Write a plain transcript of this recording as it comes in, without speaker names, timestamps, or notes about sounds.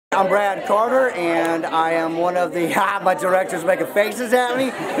I'm Brad Carter, and I am one of the, my director's making faces at me,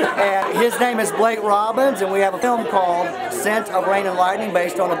 and his name is Blake Robbins, and we have a film called Scent of Rain and Lightning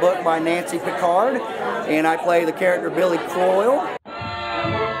based on a book by Nancy Picard, and I play the character Billy Croyle.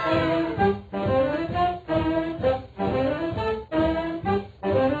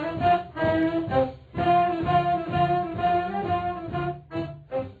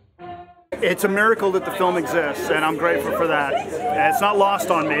 It's a miracle that the film exists, and I'm grateful for that. And it's not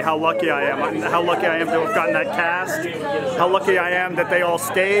lost on me how lucky I am. How lucky I am to have gotten that cast. How lucky I am that they all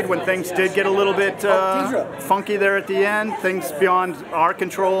stayed when things did get a little bit funky there at the end. Things beyond our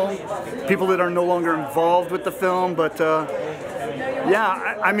control. People that are no longer involved with the film. But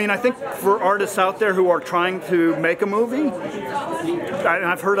yeah, I mean, I think for artists out there who are trying to make a movie, and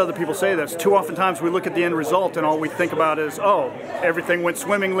I've heard other people say this, too often times we look at the end result and all we think about is, oh, everything went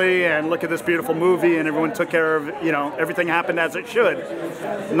swimmingly and look at this beautiful movie and everyone took care of, you know, everything happened as it should.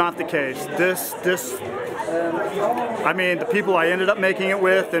 Not the case. I mean, the people I ended up making it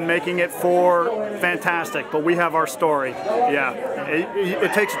with and making it for, fantastic, but we have our story. Yeah,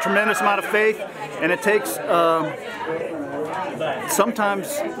 it takes a tremendous amount of faith, and it takes,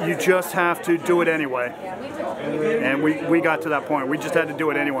 sometimes you just have to do it anyway. And we got to that point. We just had to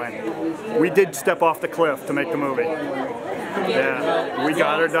do it anyway. We did step off the cliff to make the movie. Yeah, we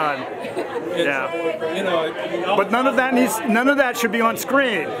got her done. Yeah. But none of that should be on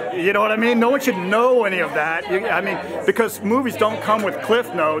screen. You know what I mean? No one should know any of that. I mean, because movies don't come with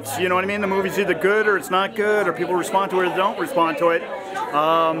cliff notes. You know what I mean? The movie's either good or it's not good, or people respond to it or don't respond to it.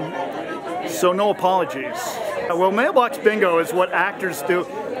 So no apologies. Well, mailbox bingo is what actors do.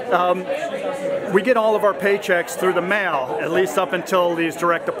 We get all of our paychecks through the mail, at least up until these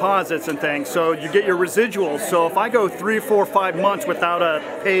direct deposits and things. So you get your residuals. So if I go 3, 4, 5 months without a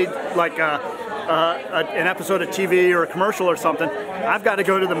paid, like an episode of TV or a commercial or something, I've got to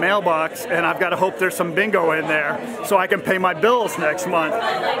go to the mailbox and I've got to hope there's some bingo in there so I can pay my bills next month.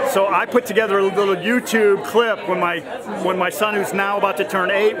 So I put together a little YouTube clip when my son, who's now about to turn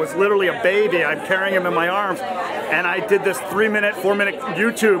 8, was literally a baby. I'm carrying him in my arms, and I did this 3-minute, 4-minute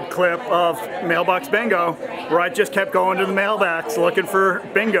YouTube clip of mailbox bingo where I just kept going to the mailbox looking for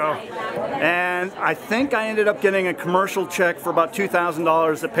bingo. And I think I ended up getting a commercial check for about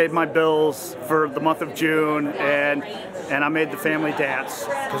 $2,000 that paid my bills for the month of June, and I made the family dance,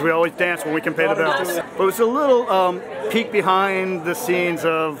 because we always dance when we can pay the bills. But it was a little peek behind the scenes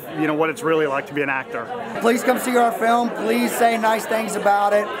of, you know, what it's really like to be an actor. Please come see our film. Please say nice things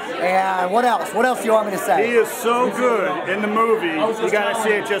about it. And what else? What else do you want me to say? He is so good in the movie. You got to see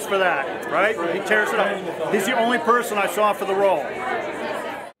it just for that, right? He tears it up. He's the only person I saw for the role.